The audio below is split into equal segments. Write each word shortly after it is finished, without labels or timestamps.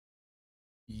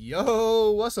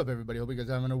Yo, what's up everybody? Hope you guys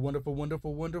are having a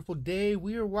wonderful day.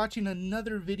 We are watching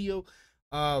another video.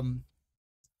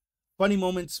 Funny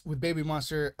moments with Baby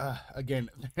Monster. Again.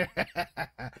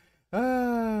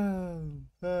 Oh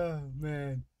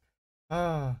man.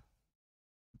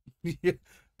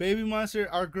 Baby Monster,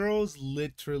 our girls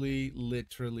literally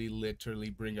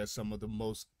bring us some of the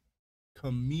most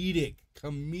comedic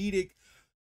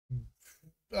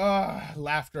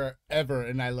laughter ever,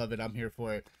 and I love it. I'm here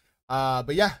for it.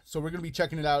 But yeah, so we're gonna be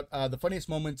checking it out, the funniest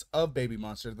moments of Baby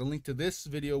Monster. The link to this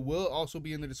video will also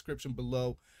be in the description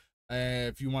below.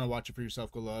 If you want to watch it for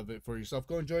yourself, go love it for yourself,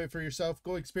 go enjoy it for yourself,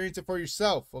 go experience it for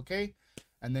yourself, okay?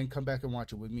 And then come back and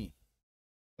watch it with me.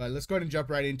 But let's go ahead and jump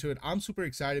right into it. I'm super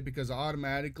excited because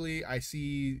automatically I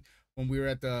see when we were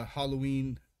at the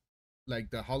Halloween,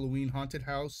 like the Halloween haunted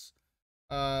house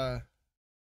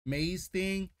maze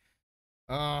thing.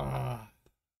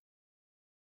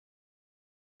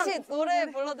 혹시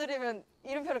노래 불러드리면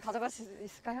이름표를 가져갈 수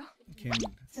있을까요?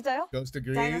 진짜요? Ghost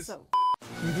agrees.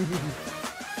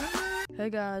 Hey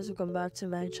guys, welcome back to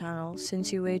my channel.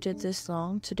 Since you waited this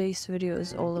long, today's video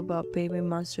is all about Baby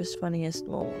Monster's funniest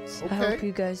moments. Okay. I hope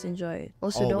you guys enjoy it.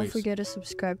 Also, don't forget to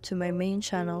subscribe to my main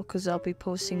channel because I'll be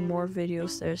posting more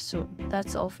videos there soon.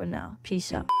 That's all for now.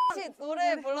 Peace out. 혹시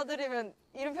노래 불러드리면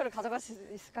이름표를 가져갈 수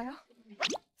있을까요?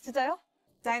 진짜요?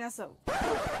 다이너소.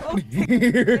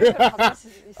 이름표를 가져갈 수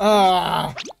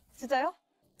있을까요? 진짜요?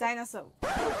 다이너소.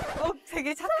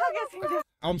 되게 착하게 생겼어.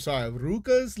 I'm sorry,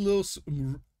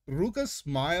 Ruka's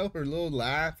smile, her little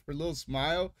laugh, her little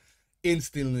smile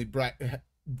instantly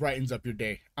brightens up your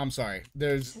day. I'm sorry.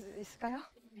 There's 있을까요?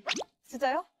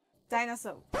 진짜요?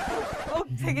 다이너소.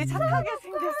 되게 착하게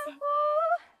생겼어.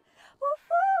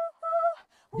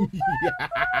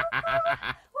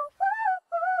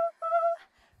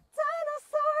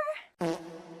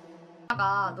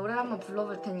 노래 한번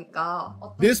불러볼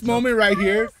테니까. this moment right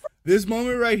here,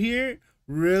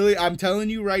 really, I'm telling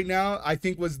you right now, I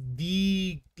think was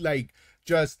the, like,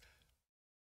 just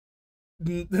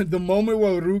the moment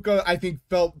where Ruka, I think,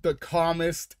 felt the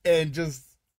calmest and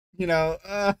just, you know,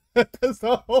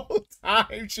 the whole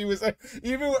time she was like,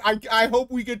 even I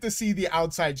hope we get to see the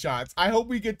outside shots. I hope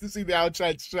we get to see the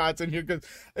outside shots in here, because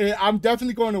I'm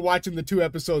definitely going to watching the 2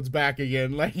 episodes back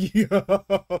again. Like, yo.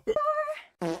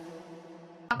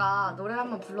 노래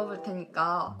한번 불러볼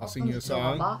테니까. I'll sing you a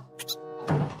song.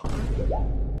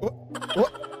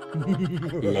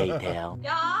 Later.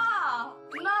 야,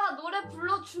 누나가 노래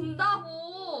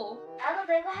불러준다고. 나도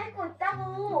내가 할 거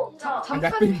있다고. 자, I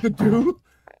got 잠깐. things to do.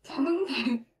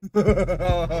 잠깐만.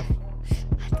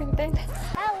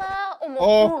 Hello. 어머.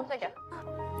 Oh.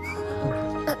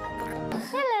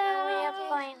 Hello. We are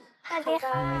fine. สวัสดี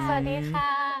ค่ะสวัสดีค่ะ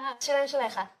ชื่อเล่นชื่ออะไร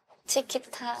คะชิคิ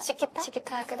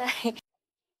ตาก็ได้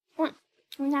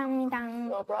감사합니다.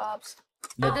 No props.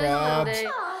 네,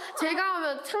 제가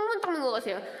하면 창문 닦는 것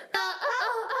같아요.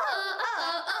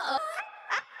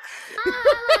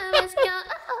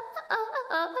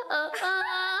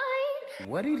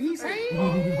 What did he say?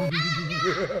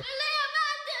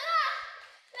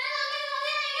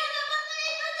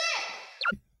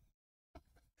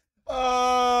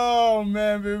 Oh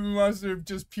man, Baby Monster,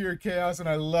 just pure chaos, and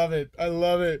I love it. I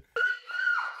love it.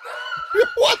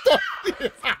 What the?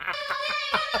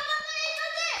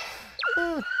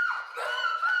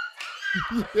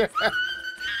 Yeah.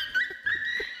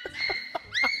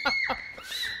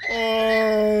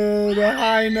 Oh, the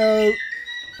high note.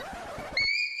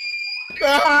 The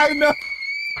high note.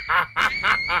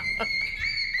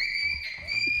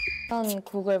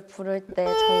 곡을 부를 때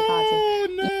저희가 아직 Oh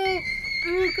no.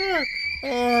 Oh,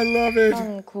 I love it.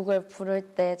 이런 곡을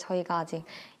부를 때 저희가 아직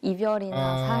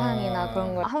이별이나 사랑이나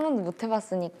그런 걸 한 번도 못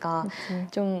해봤으니까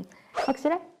좀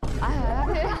확실해?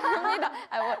 합니다.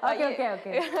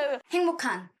 오케이.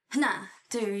 행복한 하나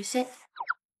둘 셋.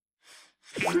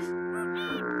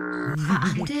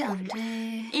 안돼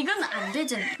이건 안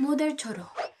되잖아 모델처럼.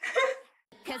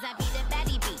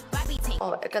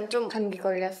 약간 좀 감기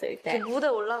걸렸을 때. 무대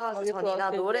올라가기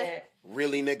전이나 노래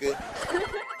Really, nigga?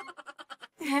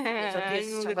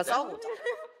 잠깐 싸워보자.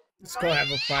 Let's go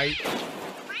have a fight.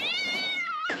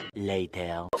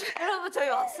 Later. 여러분 저희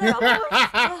왔어요.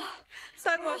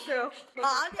 싸고 왔어요.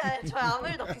 아니야 저희 아무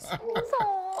일도 없었어.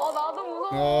 무서워. 나도 무서워.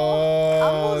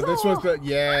 Oh, this was the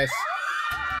yes.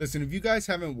 Listen, if you guys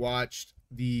haven't watched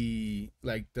the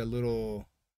little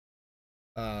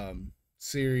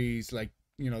series, like,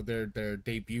 you know, their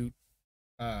debut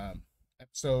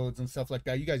episodes and stuff like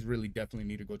that, you guys really definitely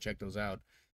need to go check those out.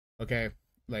 Okay,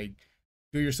 like,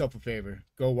 do yourself a favor,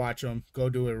 go watch them, go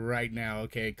do it right now,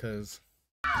 okay? Because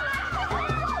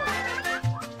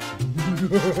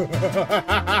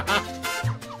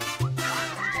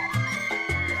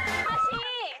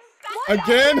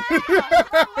Again?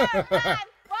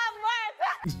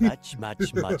 Much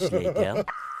later.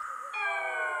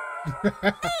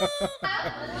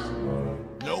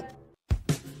 Nope.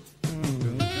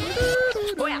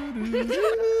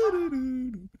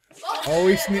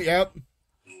 Always sneak. Yep.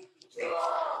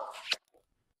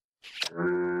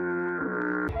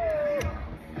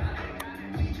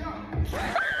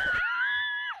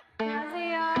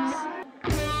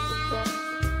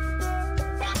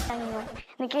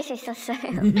 느낄 수 있었어요.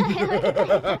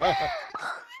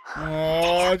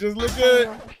 Oh, just look at it.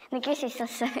 느낄 수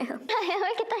있었어요. 왜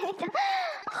이렇게 떨리죠?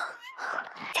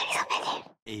 제리 선배님.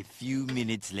 A few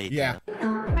minutes later. Yeah.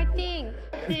 파이팅!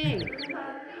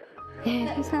 네,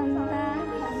 감사합니다.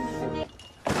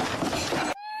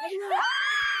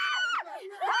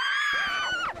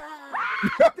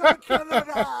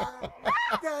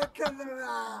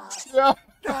 Yeah.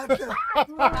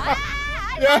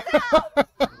 Yeah.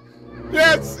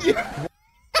 Yes.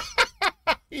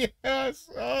 Yes.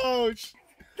 Oh.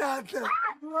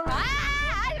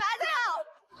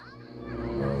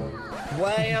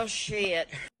 Well, shit.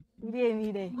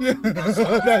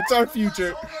 That's our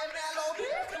future.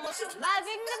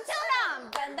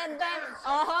 마징금처럼 딴딴딴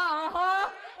어허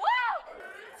어허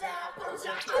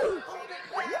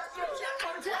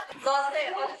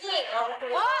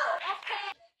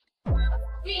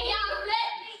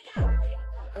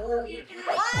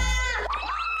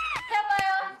해봐요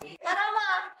따라와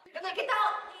이렇게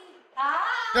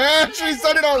And she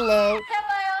said it all low.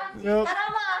 해봐요 Yep.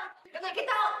 따라와 이렇게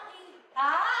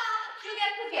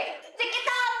크게 찍겠다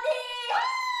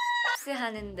언니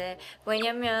하는데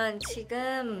왜냐면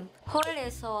지금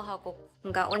홀에서 하고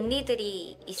뭔가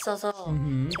언니들이 있어서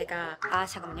제가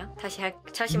잠깐만요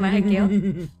다시 말할게요.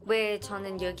 왜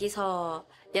저는 여기서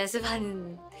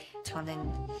연습하는 저는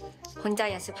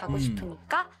혼자 연습하고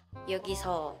싶으니까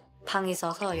여기서 방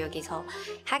있어서 여기서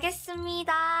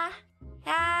하겠습니다.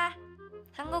 야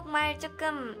한국말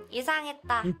조금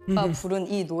이상했다. 부른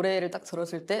이 노래를 딱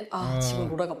들었을 때 지금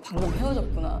로라가 방금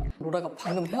헤어졌구나.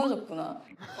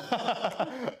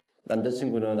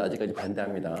 남자친구는 아직까지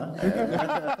반대합니다.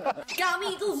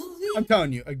 I'm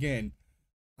telling you again.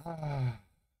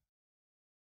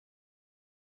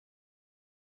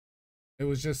 It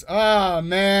was just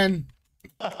man.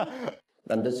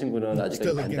 남자친구는 아직까지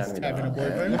Still against having a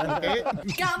boyfriend. 반대합니다. Okay.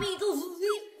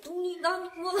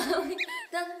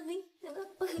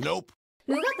 Nope.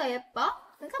 누가 더 예뻐?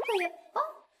 누가 더 예뻐?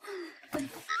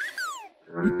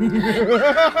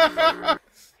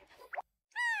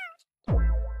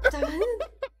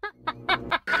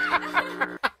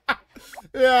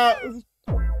 Yeah.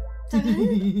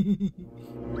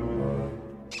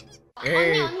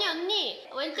 Hey. 언니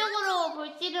왼쪽으로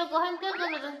볼 찌르고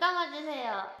한쪽으로 눈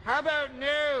감아주세요. How about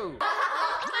no?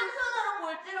 왼손으로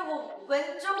볼 찌르고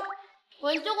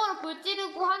왼쪽으로 볼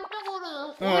찌르고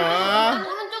한쪽으로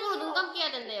오른쪽으로 눈 감기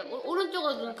해야 된대요.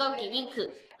 오른쪽으로 눈 감기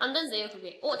윙크. 안 된대요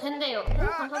그게. 된대요.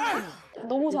 감사합니다.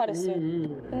 너무 잘했어요.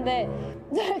 근데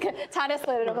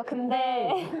잘했어요 이러고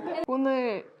근데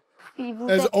오늘 이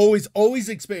무대 As always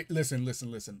expect.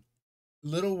 Listen.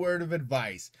 Little word of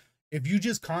advice. If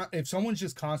someone's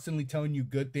just constantly telling you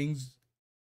good things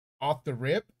off the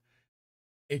rip,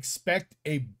 expect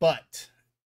a but.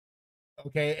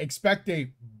 Okay, expect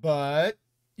a but.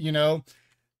 You know,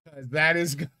 'cause that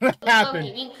is gonna happen.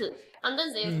 윙크. 안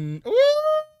된대요.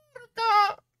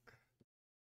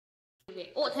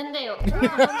 그게. 된대요.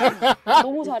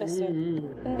 너무 잘했어요.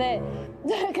 근데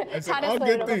I said all 잘했어요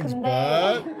good 이러고 things, 근데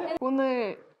but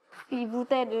오늘 이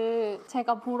무대를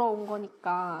제가 보러 온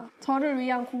거니까 저를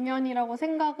위한 공연이라고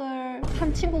생각을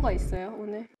한 친구가 있어요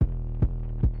오늘.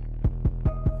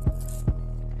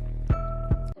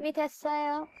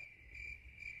 준비됐어요.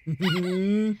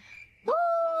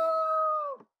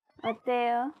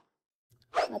 어때요?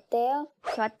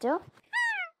 좋았죠?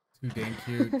 too dang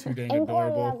cute, too dang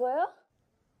adorable. 앵콜이라고요?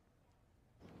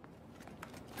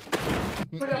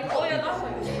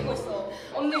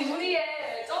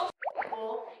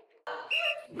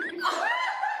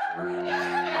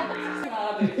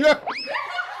 Yeah.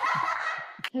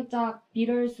 살짝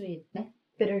비럴 수 있네.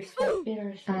 비럴 수.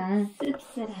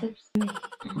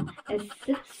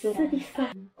 씁쓸해.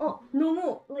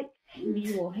 너무 like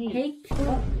미워. hate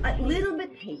a little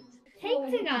bit hate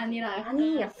헤이트가 아니라 약간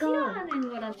싫어하는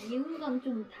거랑 미운 건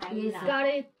좀 달라. got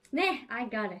it 네 I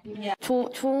got it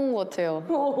좋은 것 같아요.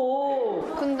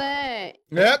 근데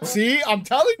Yep. See, I'm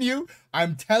telling you.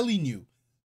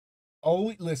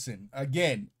 Always listen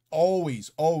again.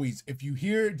 Always. If you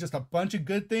hear just a bunch of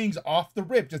good things off the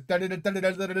rip, just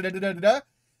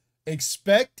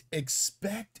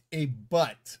expect a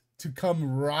but to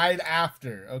come right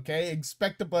after. Okay,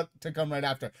 expect the butt to come right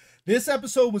after. This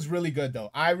episode was really good though.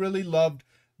 I really loved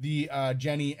the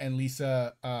Jenny and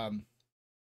Lisa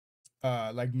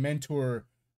like mentor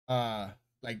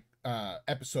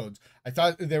episodes. I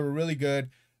thought they were really good,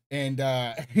 and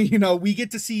you know, we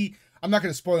get to see, I'm not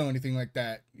going to spoil anything like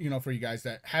that, you know, for you guys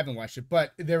that haven't watched it,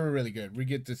 but they were really good. We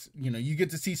get to, you know, you get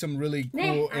to see some really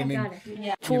cool and then,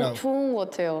 you know. 좋은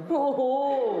것 같아요.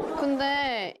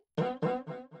 근데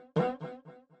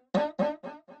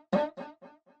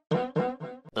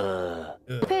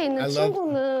옆에 있는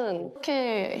친구는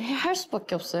어떻게 할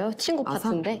수밖에 없어요. 친구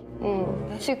파트인데.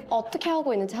 지금 어떻게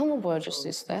하고 있는지 한번 보여줄 수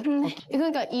있어요?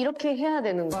 그러니까 이렇게 해야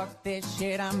되는 거야.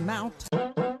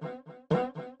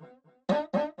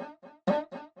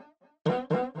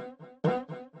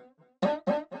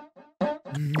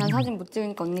 난 사진 못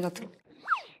찍으니까 언니가 들어.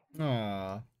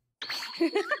 아.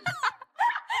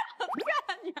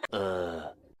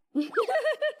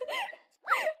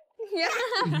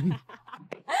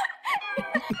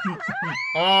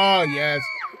 Oh yes.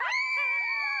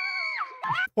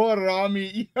 Poor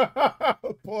Rami.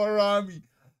 Poor Rami.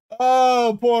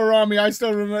 Oh, poor Rami. I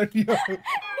still remember you.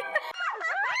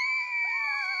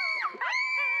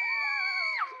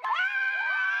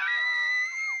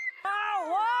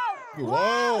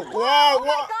 Whoa, whoa, whoa. Oh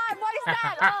my God, what is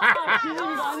that? I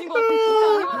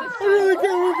really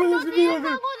can't wait for this video.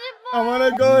 I want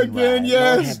to go again,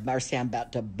 yes. Lord have mercy, I'm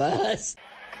about to bust.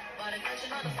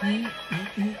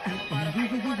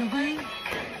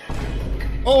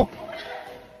 Oh.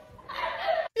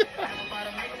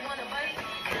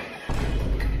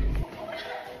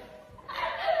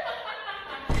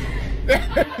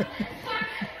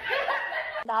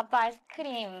 나도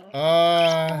아이스크림.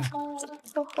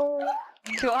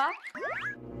 좋아?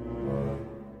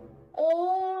 오.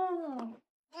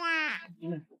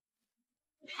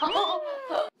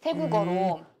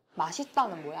 태국어로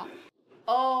맛있다는 뭐야?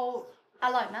 อ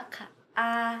ร่อยมากค่ะอ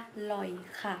ร่อย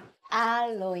ค่ะ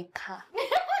알로이카.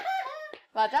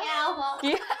 맞아?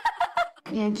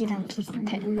 얘기랑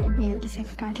비슷해. 얘기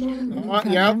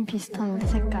색깔이랑 야. 비슷한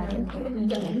색깔이야.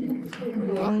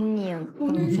 언니랑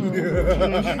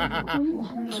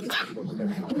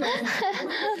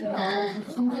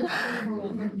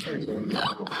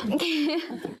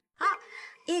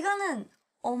이거는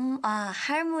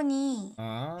할머니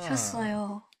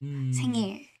셨어요.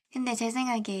 생일. 근데 제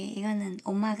생각에 이거는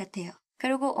엄마 같아요.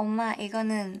 그리고 엄마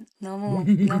이거는 너무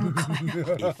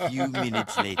커요. A few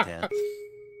minutes later.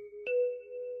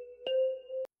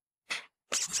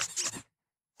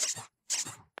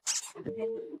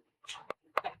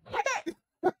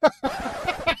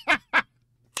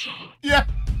 Yeah.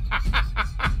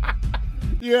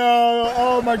 Yeah.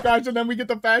 Oh my gosh. And then we get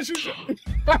the fashion show.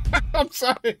 I'm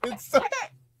sorry.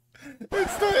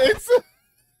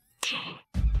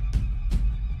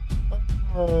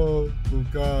 Oh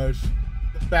gosh.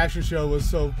 The fashion show was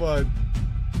so fun.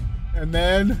 And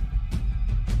then.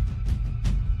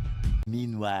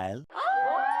 Meanwhile.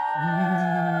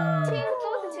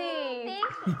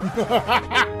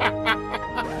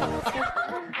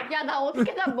 야, 나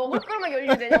어떻게 다 먹을 거만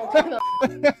열리되냐? 어떻게 나?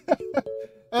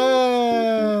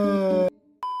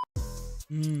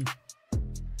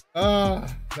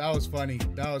 That was funny.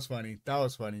 That was funny. That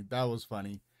was funny. That was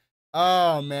funny.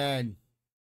 Oh man.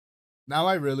 Now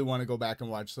I really want to go back and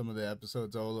watch some of the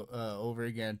episodes over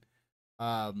again.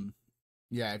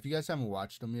 Yeah, if you guys haven't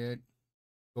watched them yet,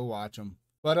 go watch them.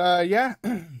 But yeah,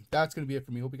 that's gonna be it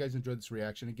for me. Hope you guys enjoyed this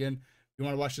reaction. Again, if you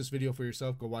want to watch this video for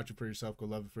yourself, go watch it for yourself. Go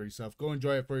love it for yourself. Go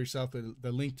enjoy it for yourself.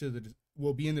 The link to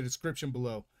will be in the description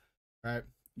below. All right,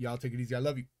 y'all take it easy. I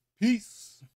love you. Peace.